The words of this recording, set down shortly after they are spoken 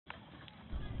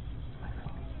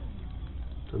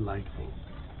Delightful.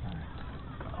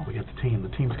 Oh, we got the team. The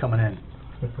team's coming in.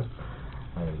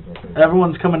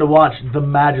 Everyone's coming to watch the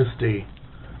majesty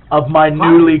of my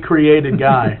newly created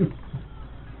guy.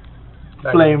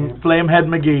 Flamehead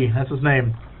McGee. That's his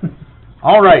name.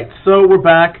 All right, so we're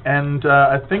back, and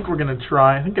I think we're going to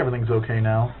try. I think everything's okay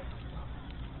now.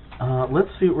 Let's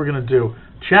see what we're going to do.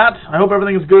 Chat, I hope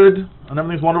everything is good and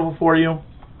everything's wonderful for you.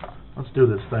 Let's do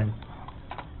this thing.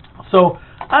 So,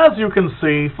 as you can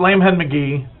see, Flamehead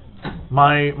McGee,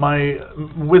 my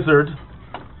wizard.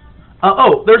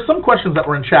 Oh, there's some questions that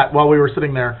were in chat while we were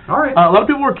sitting there. All right. A lot of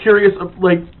people were curious,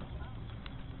 like,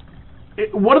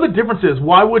 what are the differences?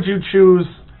 Why would you choose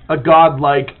a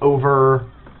godlike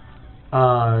over,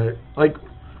 like,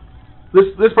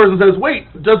 this person says,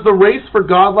 wait, does the race for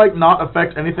godlike not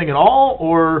affect anything at all,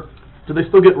 or do they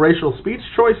still get racial speech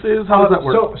choices? How does that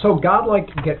work? So godlike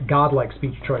get godlike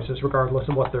speech choices regardless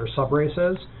of what their subrace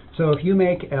is. So if you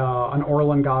make an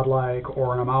Orlan godlike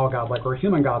or an Amao godlike or a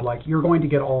human godlike, you're going to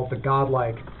get all of the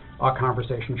godlike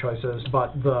conversation choices,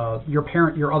 but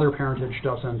your other parentage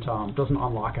doesn't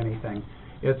unlock anything.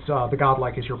 It's the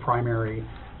godlike is your primary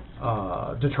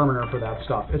determiner for that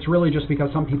stuff. It's really just because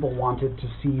some people wanted to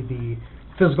see the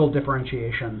physical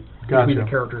differentiation between the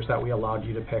characters that we allowed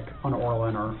you to pick an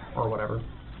Orlan or whatever.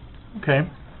 Okay.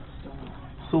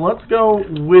 So let's go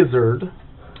wizard.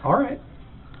 All right.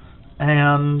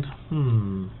 And,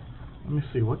 let me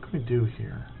see, what can we do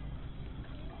here?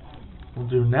 We'll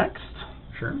do next.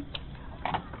 Sure.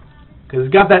 Because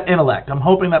it's got that intellect. I'm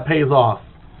hoping that pays off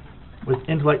with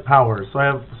intellect powers. So I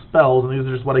have spells, and these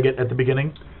are just what I get at the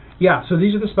beginning. Yeah, so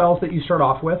these are the spells that you start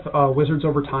off with. Wizards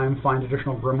over time find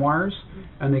additional grimoires,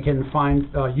 and they can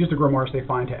use the grimoires they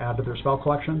find to add to their spell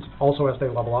collections. Also, as they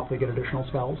level up, they get additional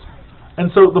spells. And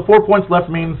so the 4 points left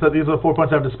means that these are the 4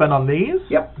 points I have to spend on these?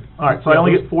 Yep. All right, so I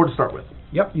only get 4 to start with.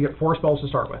 Yep, you get 4 spells to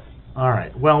start with. All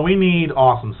right, well, we need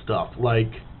awesome stuff,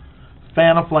 like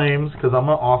Fan of Flames, because I'm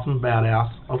an awesome badass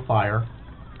of fire.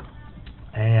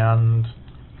 And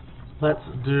let's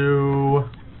do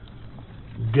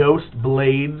Ghost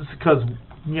Blades, because,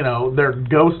 you know, they're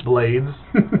Ghost Blades.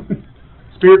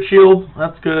 Spirit Shield,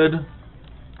 that's good.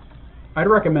 I'd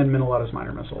recommend Minoletto's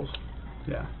Minor Missiles.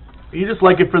 Yeah. You just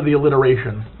like it for the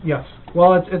alliteration. Yes.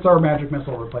 Well, it's our magic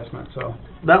missile replacement, so.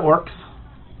 That works.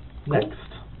 Cool. Next.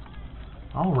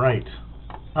 All right.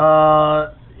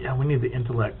 Yeah, we need the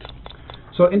intellect.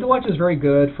 So intellect is very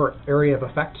good for area of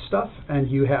effect stuff, and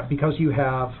because you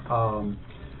have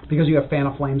Fan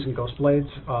of Flames and Ghost Blades,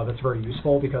 that's very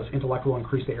useful because intellect will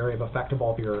increase the area of effect of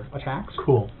all of your attacks.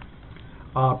 Cool.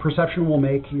 Perception will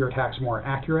make your attacks more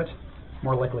accurate,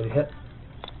 more likely to hit.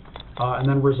 And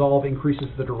then resolve increases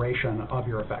the duration of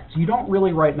your effects. You don't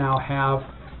really right now have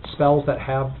spells that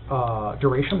have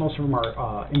duration. Most of them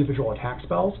are individual attack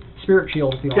spells. Spirit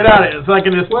Shield is the only Get out of it, so I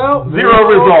can just zero no,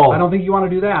 resolve. I don't think you want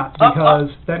to do that because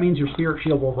that means your Spirit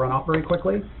Shield will run out very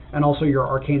quickly, and also your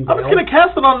Arcane Veil. I'm just going to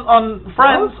cast it on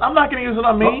friends. I'm not going to use it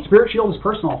on me. Oh, Spirit Shield is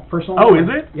personal. Oh, is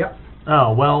it? Yep.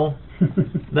 Oh, well,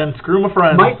 then screw my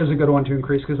friends. Might is a good one to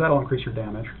increase because that'll increase your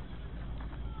damage.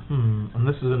 And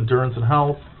this is endurance and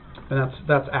health. And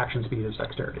that's action speed is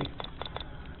dexterity.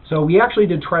 So we actually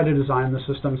did try to design the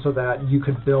system so that you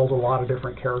could build a lot of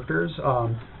different characters.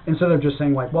 Instead of just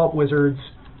saying like, well, wizards,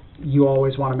 you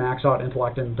always want to max out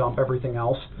intellect and dump everything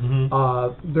else.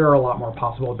 There are a lot more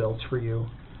possible builds for you,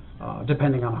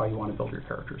 depending on how you want to build your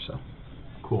character. So.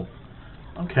 Cool.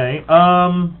 Okay.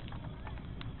 I'm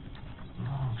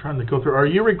trying to go through. Are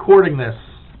you recording this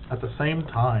at the same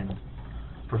time?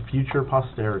 For future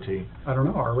posterity. I don't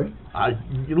know, are we?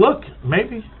 Look,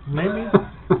 maybe.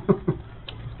 Let's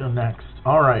go next.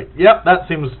 All right. Yep, that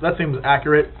seems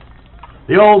accurate.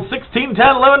 The old 16,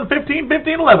 10, 11, 15,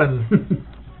 15, 11.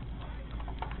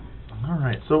 All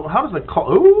right. So how does it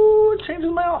call? Ooh, it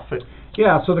changes my outfit.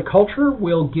 Yeah. So the culture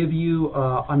will give you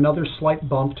another slight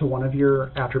bump to one of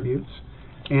your attributes,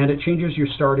 and it changes your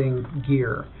starting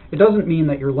gear. It doesn't mean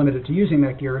that you're limited to using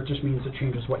that gear. It just means it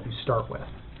changes what you start with.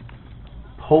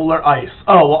 Polar Ice.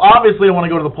 Oh, well, obviously I want to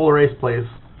go to the Polar Ice place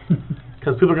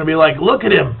because people are going to be like, look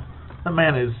at him. That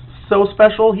man is so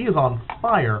special. He is on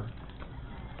fire.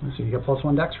 So you get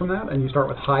 +1 dex from that, and you start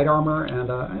with hide armor, and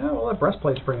yeah, well, that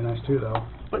breastplate's pretty nice too, though.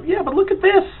 But yeah, but look at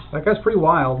this. That guy's pretty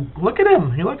wild. Look at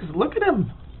him. Look at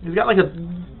him. He's got like a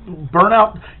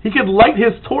burnout. He could light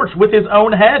his torch with his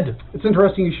own head. It's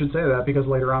interesting you should say that because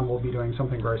later on we'll be doing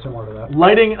something very similar to that.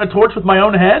 Lighting a torch with my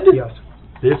own head? Yes.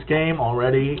 This game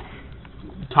already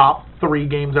top 3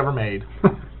 games ever made.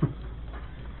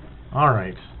 All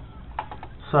right.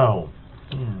 So.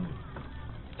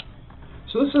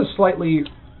 So this is slightly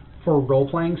for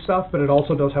role-playing stuff, but it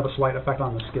also does have a slight effect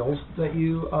on the skills that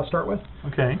you start with.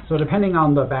 Okay. So depending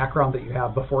on the background that you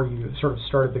have before you sort of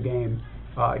started the game,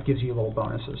 it gives you little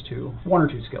bonuses to 1 or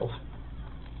 2 skills.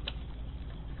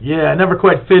 Yeah, I never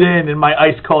quite fit in my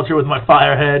ice culture with my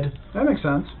fire head. That makes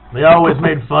sense. They always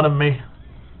made fun of me.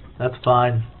 That's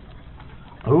fine.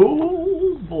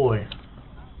 Oh, boy.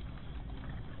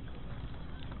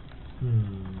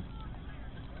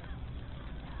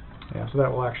 Yeah, so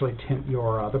that will actually tint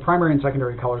your... the primary and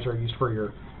secondary colors are used for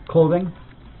your clothing.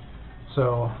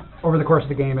 So over the course of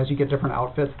the game, as you get different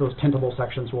outfits, those tintable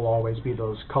sections will always be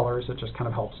those colors. It just kind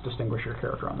of helps distinguish your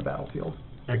character on the battlefield.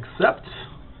 Except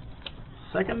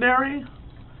secondary.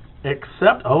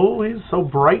 Except, oh, he's so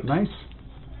bright. Nice.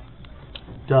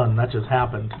 Done. That just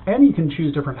happened. And you can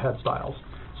choose different head styles.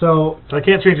 So I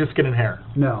can't change his skin and hair.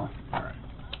 no. All right.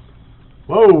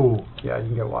 Whoa. Yeah, you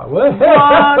can get wild. What?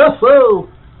 Whoa!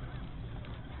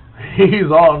 He's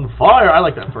on fire. I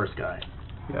like that first guy.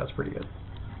 Yeah, it's pretty good.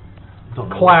 Don't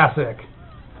know. Classic.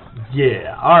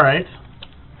 Yeah. All right.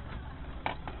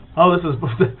 Oh, this is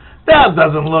that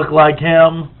doesn't look like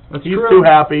him. That's He's true. too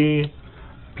happy.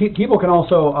 People can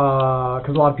also,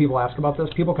 because a lot of people ask about this,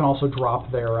 people can also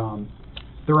drop their own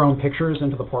pictures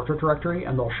into the portrait directory,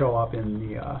 and they'll show up in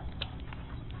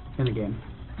the game.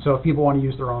 So if people want to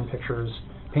use their own pictures,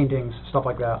 paintings, stuff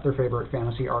like that, their favorite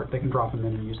fantasy art, they can drop them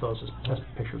in and use those as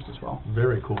pictures as well.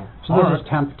 Very cool. So this is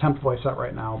temp voice set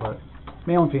right now, but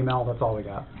male and female, that's all we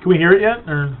got. Can we hear it yet?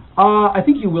 Or? I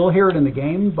think you will hear it in the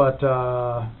game, but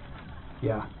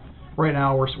yeah, right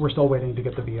now we're still waiting to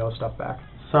get the VO stuff back.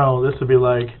 So this would be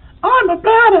like, I'm a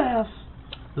badass.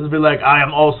 This would be like, I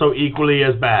am also equally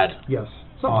as bad. Yes,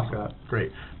 something Awesome. like that.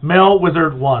 Great. Male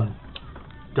Wizard 1.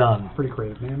 Done. Pretty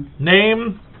creative name.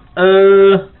 Name,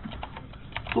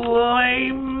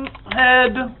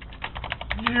 Flamehead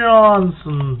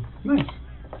Johnson. Nice.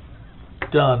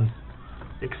 Done.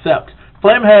 Except,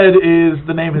 Flamehead is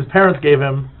the name his parents gave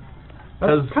him.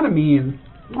 That's kind of mean.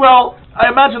 Well, I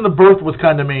imagine the birth was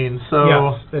kind of mean, so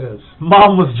Yes, it is.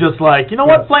 Mom was just like, you know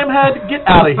what, Yes. Flamehead, get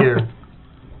out of here.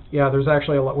 Yeah, there's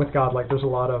actually a lot with Godlike. There's a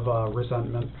lot of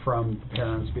resentment from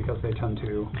parents because they tend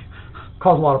to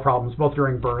cause a lot of problems, both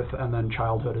during birth and then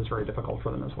childhood is very difficult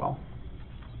for them as well.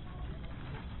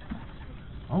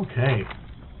 Okay.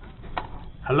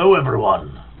 Hello,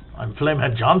 everyone. I'm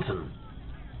Flamehead Johnson.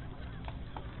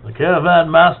 The Caravan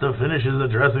Master finishes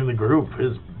addressing the group,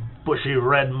 his bushy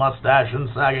red mustache and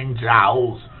sagging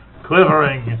jowls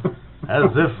quivering as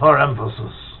if for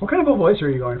emphasis. What kind of a voice are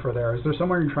you going for there? Is there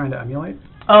someone you're trying to emulate?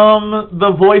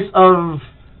 The voice of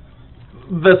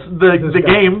the guy.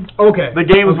 game. Okay. The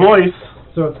game's Okay. voice.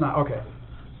 So it's not, okay.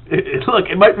 Look,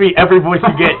 it might be every voice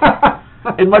you get.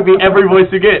 It might be every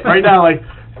voice you get. Right now, like,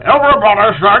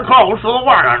 everybody stay close to the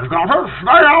wagons. Gotta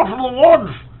stay out of the woods.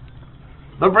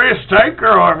 The beefsteak,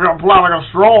 or if you're planning a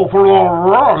stroll through the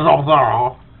woods up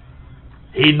there.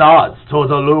 He nods towards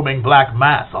a looming black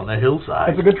mass on the hillside.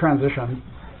 It's a good transition.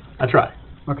 I try.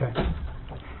 Okay.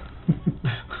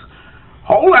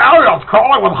 Whole area's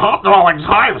calling with hot dog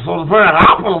time, so it's very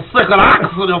happy to stick an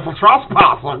accident for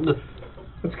trespassing.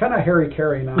 It's kind of Harry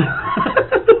Carey now.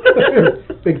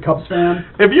 Big Cubs fan.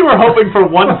 If you were hoping for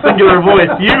one singular voice,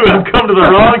 you have come to the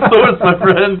wrong source, my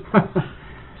friend.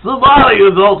 Somebody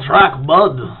who don't track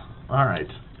mud. All right.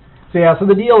 So yeah, so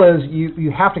the deal is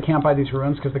you have to camp by these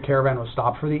ruins because the caravan was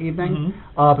stopped for the evening.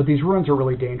 But these ruins are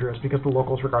really dangerous because the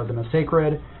locals regard them as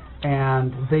sacred,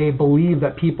 and they believe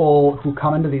that people who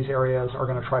come into these areas are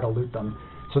going to try to loot them.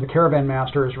 So the caravan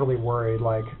master is really worried,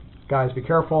 like, guys, be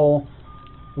careful.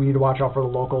 We need to watch out for the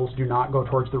locals. Do not go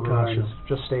towards the ruins. Gotcha.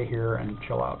 Just stay here and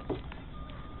chill out.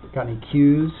 Got any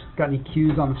cues? Got any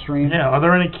cues on the stream? Yeah, are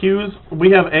there any Q's?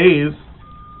 We have A's.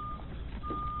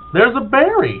 There's a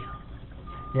berry.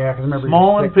 Yeah, because remember,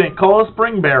 Small you're and sick. pink. Call a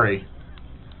springberry.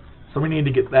 So we need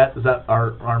to get that. Is that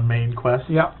our main quest?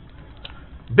 Yeah.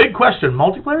 Big question.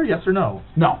 Multiplayer, yes or no?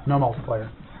 No multiplayer.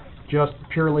 Just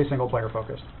purely single player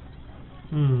focused.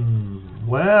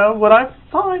 Where would I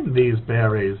find these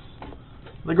berries?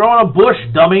 They grow on a bush,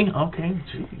 dummy. Okay,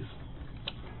 jeez.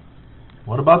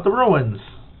 What about the ruins?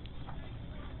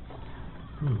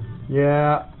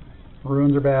 Yeah,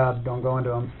 ruins are bad. Don't go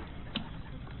into them.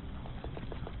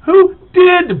 Who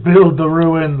did build the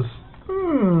ruins?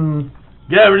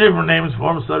 Yeah, different names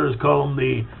for them. Settlers call them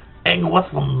the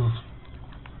Engwithams.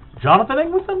 Jonathan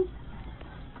Engwitham?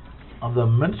 Of the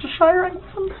Minstershire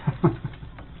Engwitham?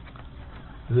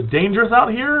 Is it dangerous out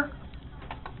here?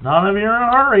 None of you are in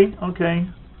a hurry. Okay.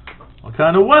 What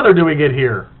kind of weather do we get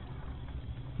here?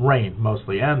 Rain,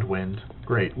 mostly, and wind.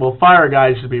 Great. Well, fire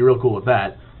guys should be real cool with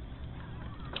that.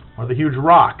 Or the huge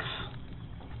rocks.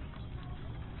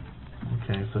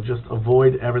 Okay, so just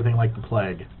avoid everything like the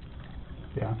plague.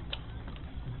 Yeah.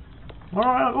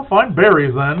 Alright, I'll go find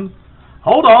berries then.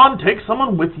 Hold on, take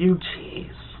someone with you.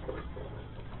 Jeez.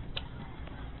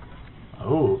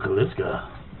 Oh, Kaliska.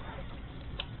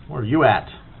 Where are you at?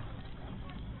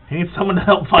 He needs someone to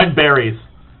help find berries.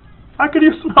 How could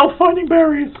you some help finding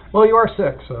berries? Well, you are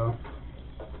sick, so.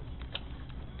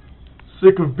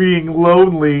 Sick of being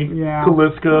lonely, Yeah.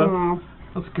 Kaliska.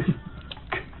 That's good.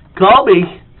 Call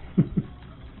me.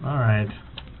 Alright.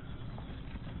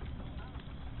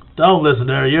 Don't listen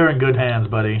to her. You're in good hands,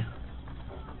 buddy.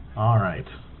 Alright.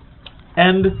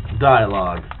 End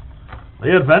dialogue.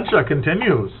 The adventure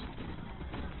continues.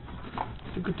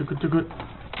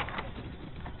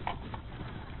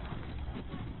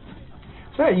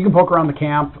 So yeah, you can poke around the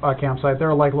campsite. There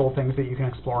are like little things that you can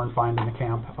explore and find in the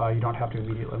camp. You don't have to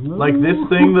immediately move. Like this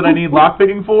thing that I need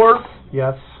lockpicking for?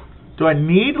 Yes. Do I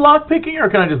need lockpicking or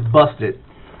can I just bust it?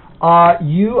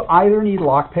 You either need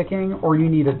lockpicking or you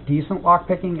need a decent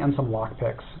lockpicking and some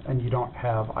lockpicks, and you don't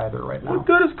have either right now. What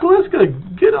good is Kaliska?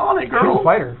 Get on it, girl. She's a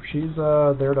fighter. She's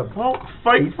there to Well,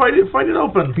 fight it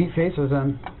open. beat faces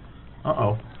in.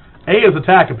 Uh-oh. A is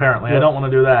attack, apparently. Yes. I don't want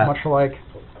to do that. Much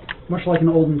like in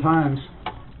olden times.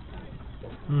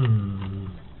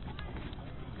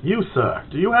 You, sir,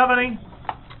 do you have any?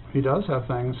 He does have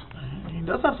things. He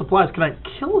does have supplies. Can I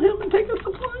kill him and take his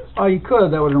supplies? You could.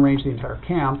 That would enrage the entire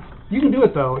camp. You can do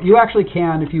it, though. You actually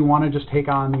can if you want to just take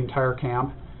on the entire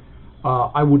camp.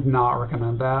 I would not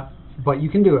recommend that, but you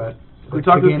can do it. Can we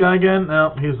talk to this guy again?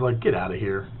 No, he's like, get out of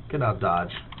here. Get out of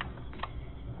Dodge.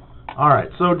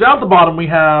 Alright, so down at the bottom we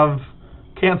have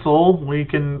cancel. We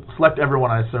can select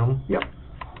everyone, I assume. Yep.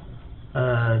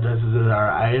 This is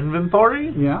our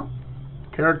inventory. Yeah.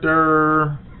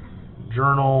 Character,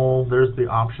 journal, there's the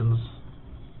options.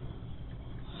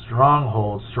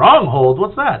 Stronghold. Stronghold?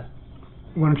 What's that?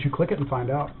 Why don't you click it and find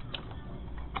out?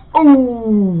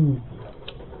 Oh!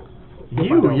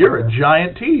 You're a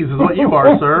giant tease is what you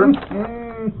are, sir.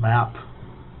 Map.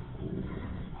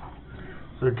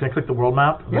 So can I click the world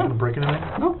map? Is that going to break anything?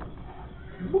 No.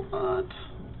 What?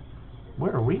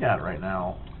 Where are we at right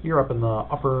now? You're up in the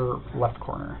upper left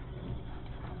corner.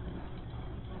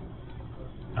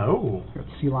 Oh. You're at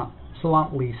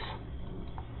Silant Lease.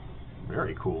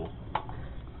 Very cool.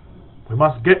 We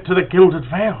must get to the Gilded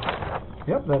Vale.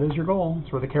 Yep, that is your goal.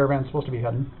 That's where the caravan's supposed to be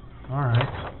heading. Alright.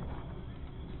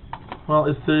 Well,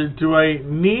 do I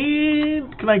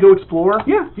need... Can I go explore?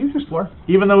 Yeah, you can explore.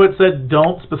 Even though it said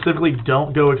specifically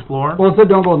don't go explore? Well, it said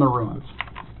don't go in the ruins.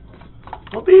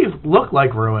 Well, these look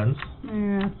like ruins.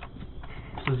 Yeah.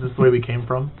 Is this the way we came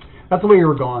from? That's the way you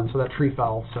were going, so that tree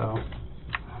fell, so...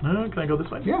 Can I go this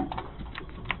way? Yeah.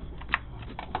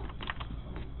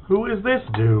 Who is this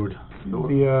dude? Who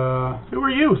are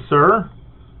you, sir?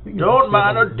 Don't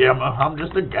mind a dimmer. I'm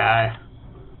just a guy.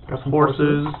 Got some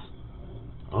horses.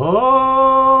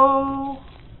 Oh!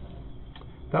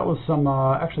 That was some,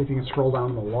 actually, if you can scroll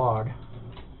down the log.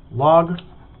 Log?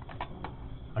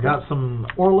 I got some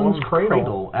Orland's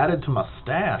Cradle added to my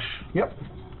stash. Yep.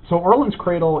 So Orland's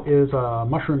Cradle is a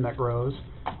mushroom that grows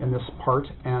in this part,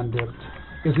 and it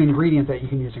is an ingredient that you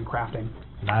can use in crafting.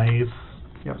 Nice.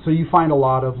 Yep. So you find a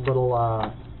lot of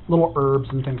little herbs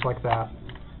and things like that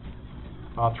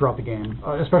throughout the game,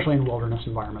 especially in wilderness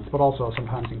environments, but also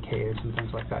sometimes in caves and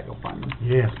things like that you'll find them.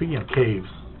 Yeah, speaking of caves.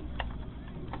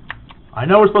 I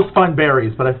know we're supposed to find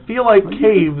berries, but I feel like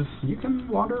caves you can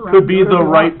wander around could be the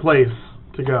right place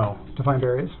to go. To find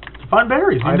berries? To find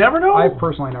berries. You never know. I've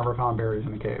personally never found berries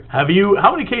in a cave. Have you?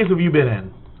 How many caves have you been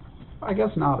in? I guess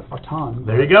not a ton.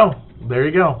 There you go. There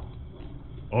you go.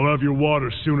 I'll have your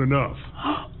water soon enough.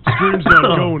 Stream's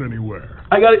not going anywhere.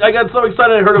 I got so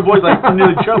excited I heard a voice I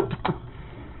nearly choked.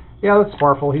 Yeah, that's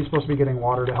Sparful. He's supposed to be getting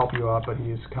water to help you out, but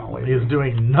he's kind of lazy. He's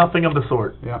doing nothing of the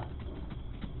sort. Yeah.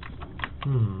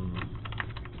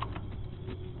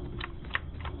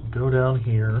 Go down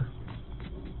here.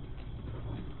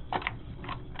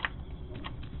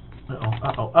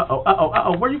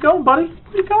 Uh-oh. Where you going, buddy?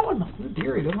 Where you going? The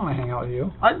deer, he doesn't want to hang out with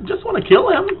you. I just want to kill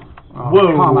him. Oh, whoa.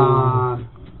 Come on.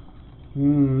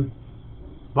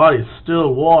 Body's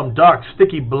still warm, dark,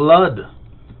 sticky blood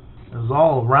is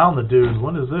all around the dude.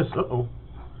 What is this? Uh-oh.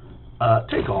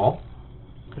 Take all.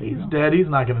 He's dead. He's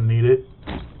not going to need it.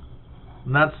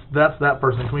 And that's that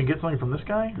person. Can we get something from this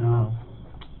guy? No.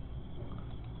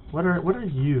 What are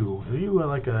you? Are you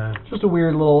like a... Just a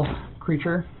weird little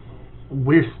creature.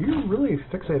 Weird... You're really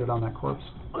fixated on that corpse.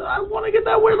 I want to get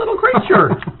that weird little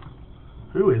creature.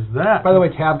 Who is that? By the way,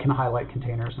 Tab can highlight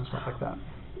containers and stuff like that.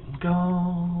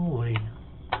 Golly.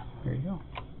 There you go.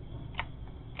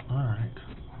 Alright.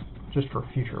 Just for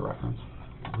future reference.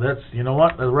 That's, you know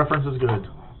what? The reference is good.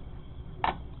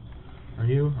 Are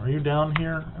you down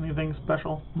here? Anything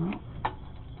special? No.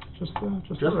 Just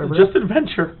Just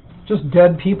adventure. Just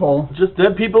dead people. Just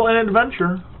dead people and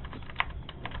adventure.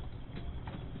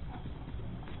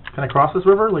 Can I cross this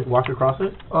river? Like walk across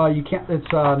it? You can't.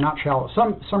 It's not shallow.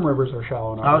 Some rivers are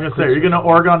shallow. I was gonna say, are you gonna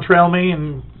Oregon Trail me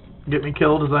and get me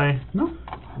killed as I? No.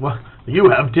 Well,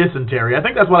 you have dysentery. I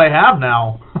think that's what I have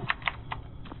now.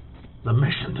 The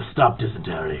mission to stop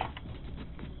dysentery.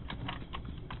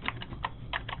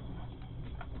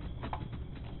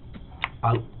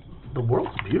 The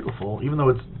world's beautiful, even though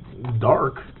it's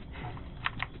dark.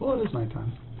 Well, it is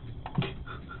nighttime.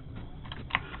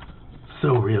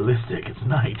 So realistic, it's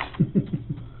night.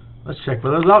 Let's check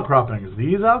for those outcroppings.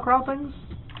 These outcroppings?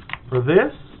 For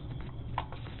this?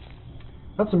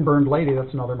 That's some burned lady.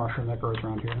 That's another mushroom that grows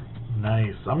around here.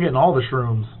 Nice. I'm getting all the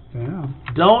shrooms. Yeah.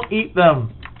 Don't eat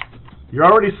them. You're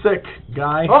already sick,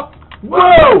 guy. Oh! Whoa!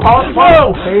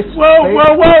 Whoa! Space, Whoa! space.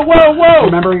 Whoa! Whoa! Whoa! Whoa!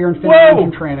 Remember, you're in Infinity Whoa!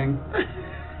 Engine training.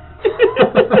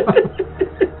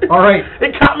 All right.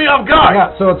 It caught me off guard.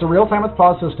 Yeah, so it's a real-time with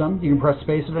pause system. You can press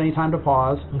space at any time to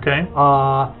pause. Okay.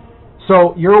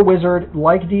 So you're a wizard.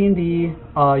 Like D&D,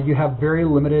 you have very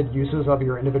limited uses of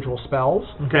your individual spells.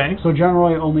 Okay. So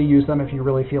generally only use them if you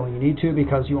really feel you need to,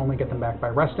 because you only get them back by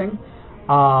resting.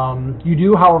 You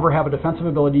do, however, have a defensive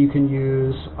ability you can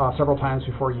use several times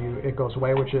before it goes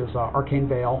away, which is Arcane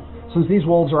Veil. Since these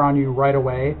wolves are on you right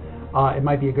away, it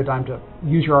might be a good time to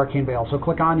use your Arcane Veil. So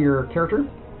click on your character.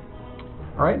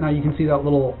 All right, now you can see that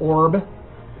little orb,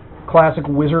 classic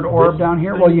wizard orb down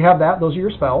here. Well, you have that. Those are your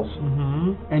spells.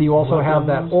 Mm-hmm. And you also have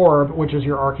that orb, which is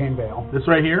your Arcane Veil. This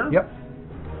right here? Yep.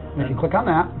 And if you click on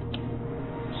that,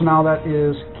 so now that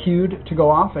is queued to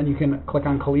go off, and you can click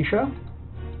on Kalisha.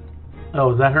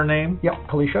 Oh, is that her name? Yep,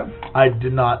 Kalisha. I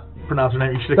did not pronounce her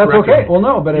name. You should have That's corrected okay. me. Well,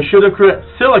 no, but You it's... should have corrected.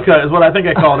 Silica is what I think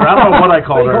I called her. I don't know what I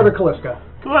called You her. called her Kaliska.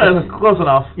 Well, that's close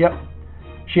enough. Yep.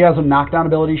 She has a knockdown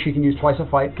ability she can use twice a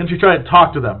fight. Can she try to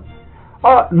talk to them?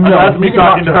 No, that's me you can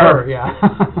talking talk to her. Yeah.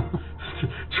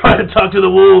 Try to talk to the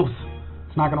wolves.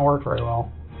 It's not going to work very well.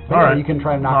 But All yeah, right. you can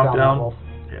try to knock down that wolf.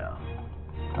 Yeah.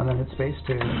 And then hit space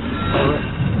to...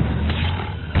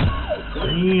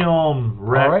 Damn.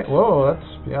 Wrecked. All right. Whoa,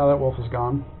 that wolf is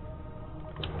gone.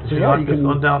 Did So you yeah, knock you this can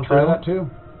one down try too? that too.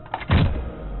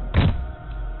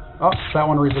 Oh, that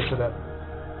one resisted it.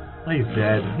 He's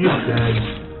dead. He's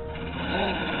dead.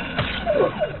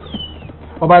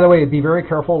 Oh, by the way, be very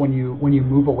careful when you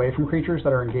move away from creatures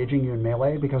that are engaging you in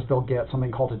melee, because they'll get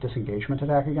something called a disengagement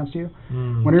attack against you.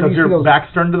 Because your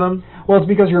back's turned to them? Well, it's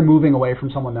because you're moving away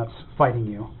from someone that's fighting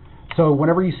you. So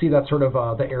whenever you see that sort of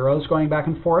the arrows going back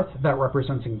and forth, that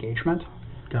represents engagement.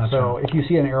 Gotcha. So if you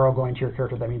see an arrow going to your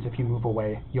character, that means if you move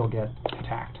away, you'll get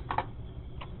attacked.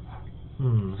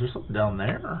 Is there something down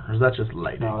there? Or is that just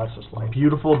lighting? No, that's just light.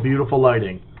 Beautiful, beautiful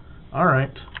lighting.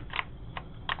 Alright.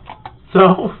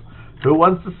 So, who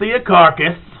wants to see a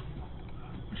carcass?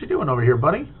 What you doing over here,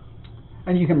 buddy?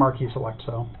 And you can marquee select,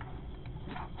 so.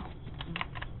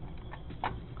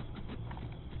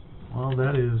 Well,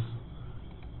 that is...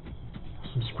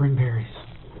 Some spring berries.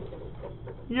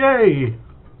 Yay!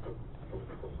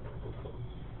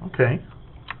 Okay.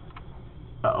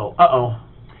 Uh-oh, uh-oh.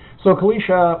 So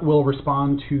Kalisha will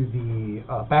respond to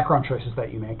the background choices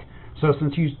that you make. So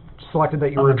since you selected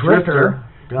that you were a drifter,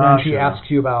 then she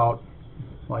asks you about,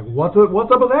 like, what's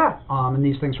up with that? And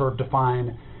these things sort of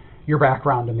define your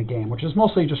background in the game, which is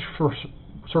mostly just for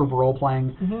sort of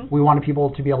role-playing. Mm-hmm. We wanted people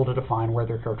to be able to define where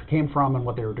their character came from and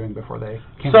what they were doing before they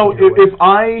came So to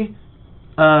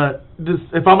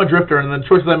if I'm a drifter and the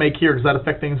choices I make here, does that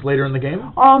affect things later in the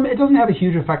game? It doesn't have a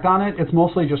huge effect on it. It's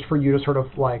mostly just for you to sort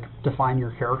of like define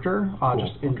your character, Cool.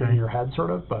 just in your head,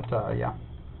 sort of. But yeah.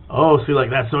 Oh, see, like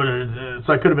that sort of.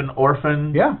 So I could have been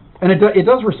orphan. Yeah, and it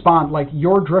does respond, like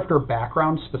your drifter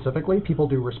background specifically. People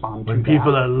do respond to When that.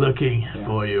 people are looking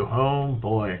for you, oh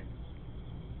boy,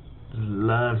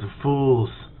 lives of fools.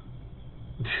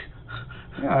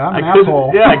 Yeah, I'm an I could,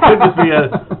 asshole. yeah, I could just be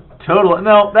a total.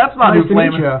 No, that's not Nice who to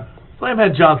meet ya.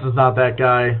 Flamehead Johnson's not that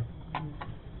guy.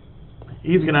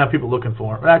 He's gonna have people looking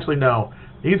for him. Actually, no.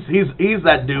 He's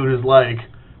that dude who's like,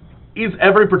 he's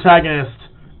every protagonist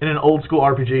in an old school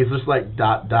RPG. He's just like ...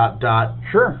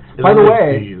 Sure. It's By the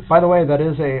always way, that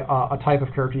is a type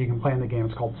of character you can play in the game.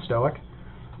 It's called Stoic.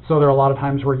 So there are a lot of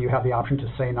times where you have the option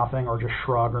to say nothing or just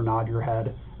shrug or nod your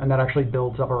head, and that actually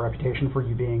builds up a reputation for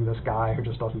you being this guy who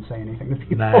just doesn't say anything to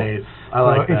people. Nice. I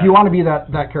like that. If you want to be that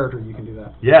character, you can do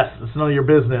that. Yes, it's none of your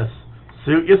business.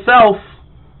 Suit yourself.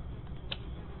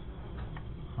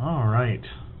 All right.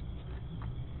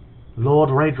 Lord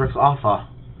Raedric's offer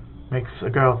makes a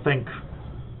girl think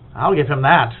I'll give him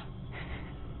that.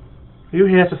 Are you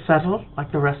here to settle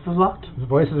like the rest of the lot? His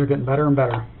voices are getting better and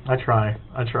better. I try.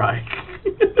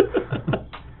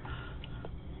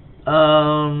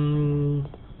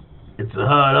 It's a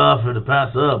hard offer to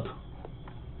pass up.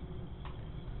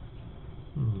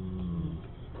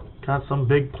 Got some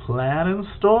big plan in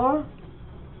store?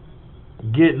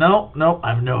 No,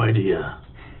 I have no idea.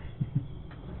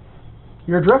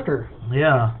 You're a drifter.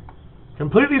 Yeah.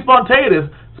 Completely spontaneous.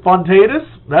 Spontaneous?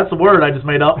 That's a word I just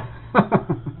made up.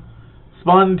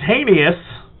 Spontaneous.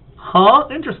 Huh?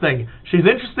 Interesting. She's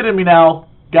interested in me now,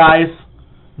 guys.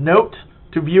 Note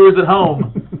to viewers at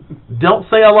home. Don't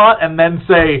say a lot and then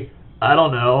say, I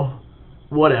don't know,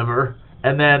 whatever.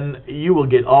 And then you will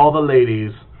get all the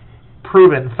ladies.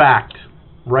 Proven fact.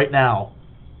 Right now.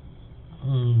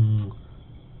 You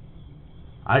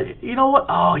know what?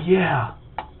 Oh, yeah.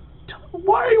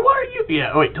 Why are you?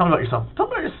 Yeah, wait, tell me about yourself. Tell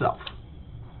me about yourself.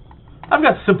 I've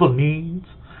got simple needs.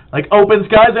 Like open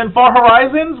skies and far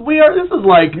horizons. This is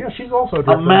like she's also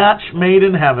a match made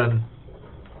in heaven.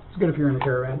 It's good if you're in a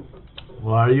caravan.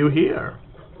 Why are you here?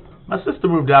 My sister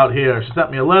moved out here. She sent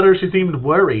me a letter. She seemed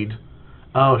worried.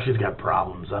 Oh, she's got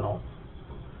problems.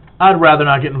 I'd rather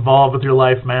not get involved with your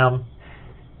life, ma'am.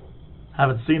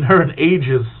 Haven't seen her in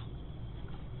ages.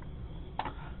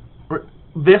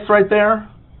 This right there?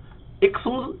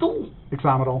 Ixamitl.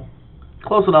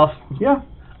 Close enough. Yeah.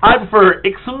 I prefer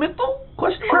Ixamitl?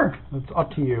 Question mark? Sure. It's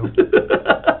up to you.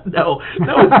 No,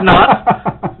 it's not.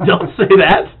 Don't say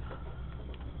that.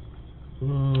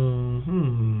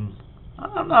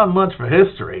 I'm not much for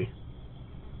history.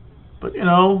 But,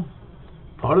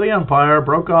 part of the Empire,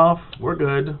 broke off, we're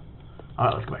good.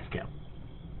 Alright, let's go back to camp.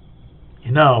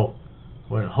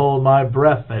 Wouldn't hold my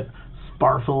breath that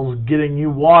Sparfle's getting you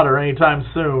water anytime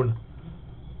soon.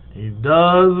 He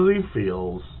does as he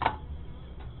feels.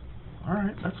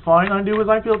 Alright, that's fine. I do as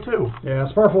I feel too. Yeah,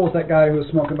 Sparfle was that guy who was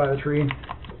smoking by the tree.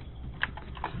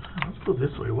 Let's go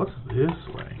this way. What's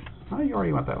this way? Oh, you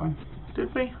already went that way.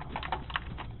 Did we?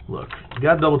 Look, you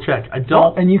gotta double check. I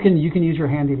don't. And you can use your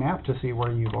handy map to see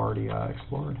where you've already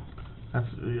explored.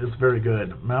 It's very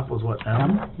good. Map was what,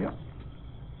 M? Yep.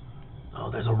 Oh,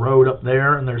 there's a road up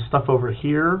there, and there's stuff over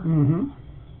here. Mm-hmm.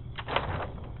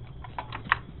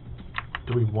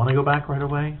 Do we want to go back right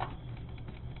away?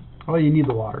 Well, you need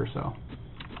the water, so.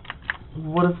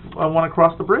 What if I want to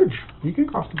cross the bridge? You can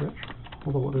cross the bridge.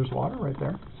 Well, there's water right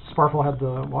there. Sparfle had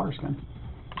the water skin.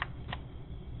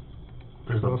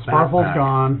 There's so Sparfle's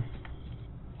gone.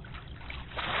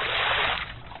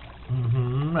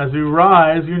 As you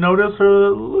rise, you notice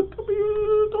her look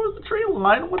towards the tree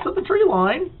line. What's at the tree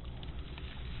line?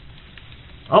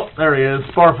 Oh, there he is,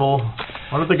 Sparfle.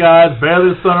 One of the guys,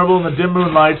 barely discernible in the dim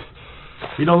moonlight.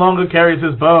 He no longer carries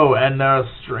his bow, and there's a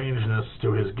strangeness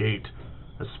to his gait,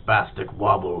 a spastic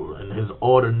wobble in his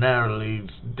ordinarily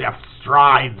deft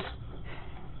strides.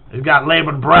 He's got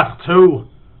labored breath, too.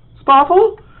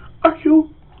 Sparfle, are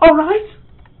you alright?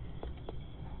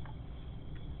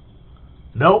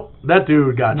 Nope, that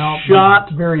dude got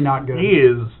shot. Very not good. He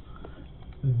is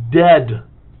dead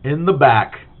in the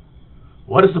back.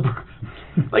 What is the...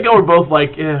 Like, we're both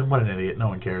like, what an idiot. No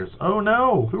one cares. Oh,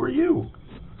 no. Who are you?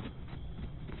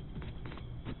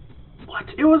 What?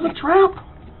 It was a trap.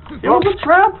 It was a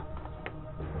trap.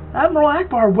 Admiral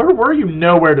Akbar, where were you?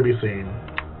 Nowhere to be seen.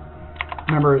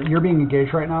 Remember, you're being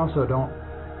engaged right now, so don't...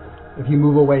 If you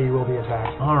move away, you will be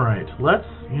attacked. Alright, let's...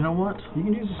 You know what? You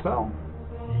can use a spell.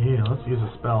 Yeah, let's use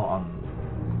a spell on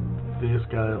this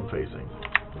guy I'm facing.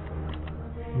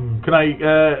 Can I...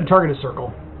 You target a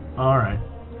circle. Alright.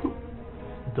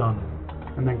 Done.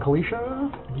 And then Kalisha?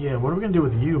 Yeah, what are we going to do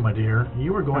with you, my dear?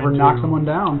 You are going to... knock someone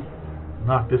down.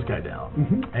 Knock this guy down.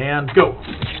 And go.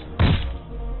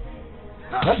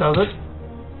 That does it.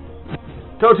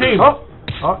 Go team! Hold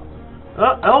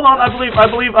on, I believe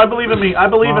in me. I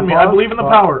believe in me. I believe in the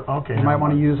power. Okay. You might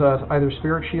want to use either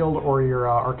Spirit Shield or your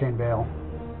Arcane Veil.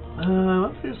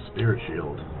 Let's use Spirit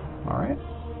Shield. Alright.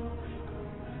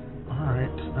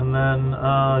 Alright. And then,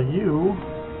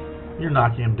 you're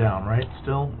knocking him down, right?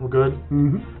 Still? We're good?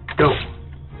 Go.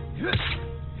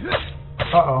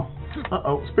 Uh-oh.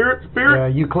 Uh-oh. Spirit? Yeah,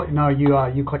 you click... No,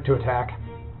 you click to attack.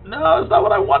 No, that's not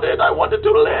what I wanted. I wanted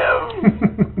to live.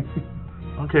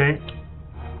 Okay.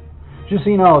 Just so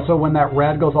you know, so when that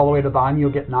red goes all the way to the bottom, you'll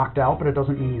get knocked out, but it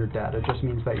doesn't mean you're dead. It just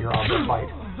means that you're out of the fight.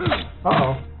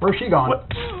 Uh-oh. Where's she gone? What?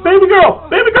 Baby girl!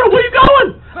 Baby girl, where you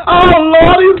going? Oh,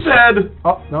 Lord, he's dead.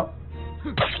 Oh, no.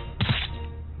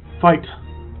 Fight.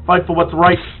 Fight for what's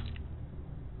right.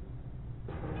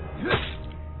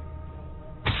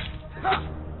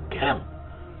 Get him.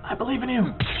 I believe in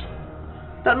you.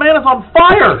 That man is on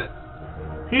fire.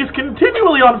 He's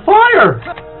continually on fire!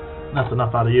 That's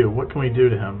enough out of you. What can we do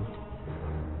to him?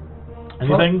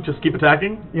 Anything? Just keep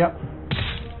attacking? Yep.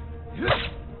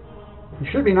 He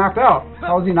should be knocked out.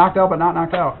 How is he knocked out but not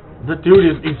knocked out? The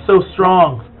dude he's so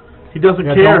strong. He doesn't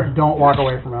care. Don't walk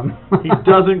away from him. He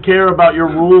doesn't care about your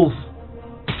rules.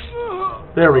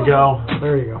 There we go.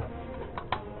 There you go.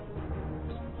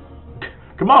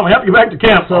 Come on, we have to get back to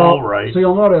camp. So, all right. So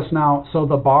you'll notice now, so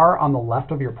the bar on the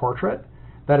left of your portrait,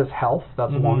 that is health.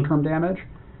 That's Mm-hmm. long-term damage.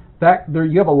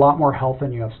 You have a lot more health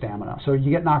than you have stamina. So you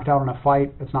get knocked out in a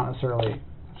fight, it's not necessarily a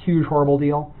huge, horrible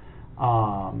deal.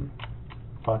 Yeah,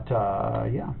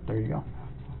 there you go.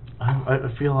 I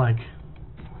feel like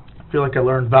I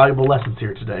learned valuable lessons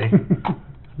here today.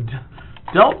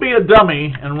 Don't be a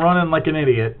dummy and run in like an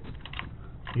idiot.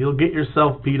 You'll get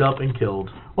yourself beat up and killed.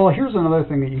 Well, here's another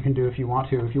thing that you can do if you want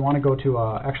to. If you want to go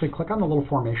to actually click on the little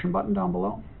formation button down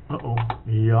below. Uh-oh.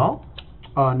 Yeah?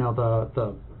 No,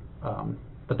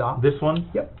 the dot. This one?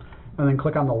 Yep. And then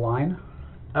click on the line.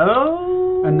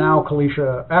 Oh. And now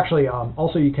Kalisha, actually,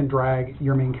 also you can drag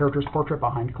your main character's portrait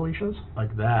behind Kalisha's.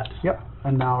 Like that. Yep.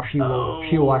 And now she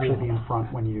will actually be in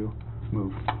front when you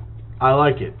move. I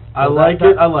like it. So I like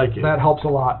it. That helps a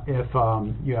lot if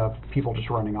you have people just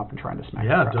running up and trying to smack.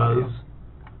 Yeah, it does.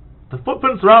 The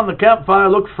footprints around the campfire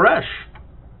look fresh.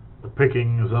 The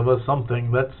pickings of a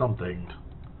something that's something.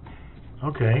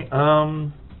 Okay.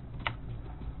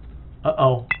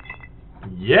 Uh-oh.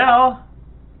 Yeah.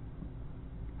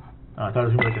 Oh, I thought it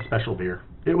was going to be like a special beer.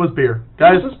 It was beer.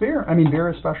 Guys. This is beer. I mean, beer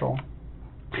is special.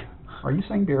 Are you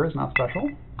saying beer is not special?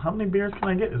 How many beers can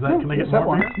I get? Can I get just have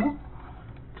more one. beer? No.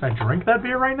 Can I drink that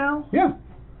beer right now? Yeah.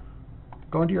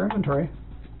 Go into your inventory.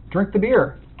 Drink the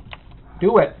beer.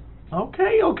 Do it.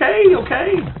 Okay.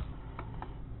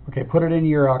 Okay, put it in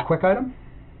your quick item.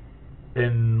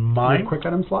 In mine? Your quick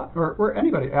item slot. Or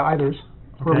anybody. Either's.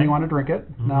 Wherever Okay. you want to drink it.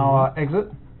 Mm-hmm. Now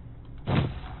exit.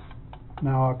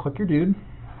 Now click your dude.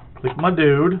 Click my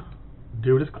dude.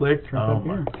 Dude is clicked. Drink that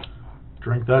beer.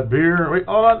 Drink that beer. Wait,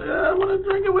 hold on. I want to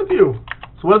drink it with you.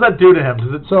 So what does that do to him?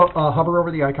 Does it? So hover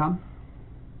over the icon.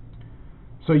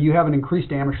 So you have an increased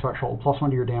damage threshold, +1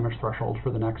 to your damage threshold for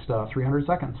the next 300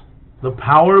 seconds. The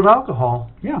power of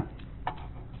alcohol. Yeah.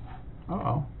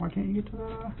 Uh-oh. Why can't you get to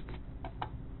the...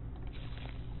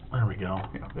 There we go.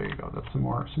 Yeah, there you go. That's some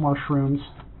more shrooms.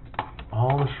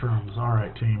 All the shrooms. All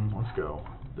right, team. Let's go.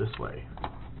 This way.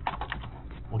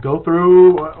 We'll go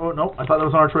through... Oh, no. I thought that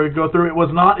was an archway to go through. It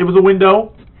was not. It was a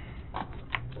window.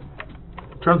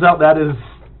 Turns out that is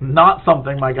not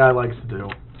something my guy likes to do.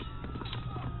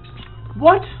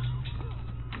 What?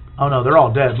 Oh, no. They're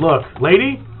all dead. Look.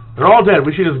 Lady, they're all dead.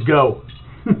 We should just go.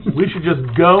 We should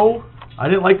just go. I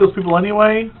didn't like those people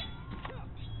anyway.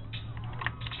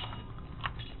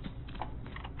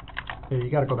 Yeah, you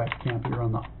got to go back to camp. You're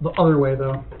on the other way,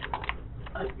 though.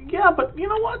 Yeah, but you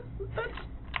know what?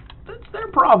 That's their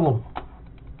problem.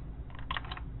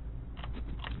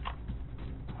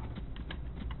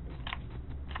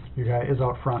 Your guy is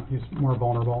out front. He's more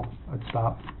vulnerable. I'd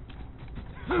stop.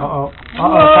 Uh-oh.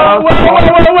 Whoa!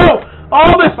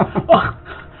 All this...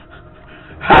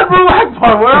 Admiral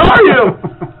Akbar, where are you?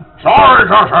 Sorry,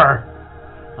 sir.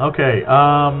 Okay,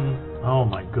 oh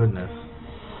my goodness.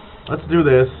 Let's do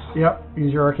this. Yep,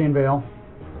 use your Arcane Veil.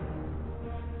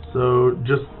 So,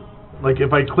 just, like,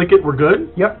 if I click it, we're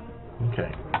good? Yep.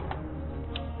 Okay.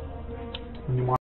 And you want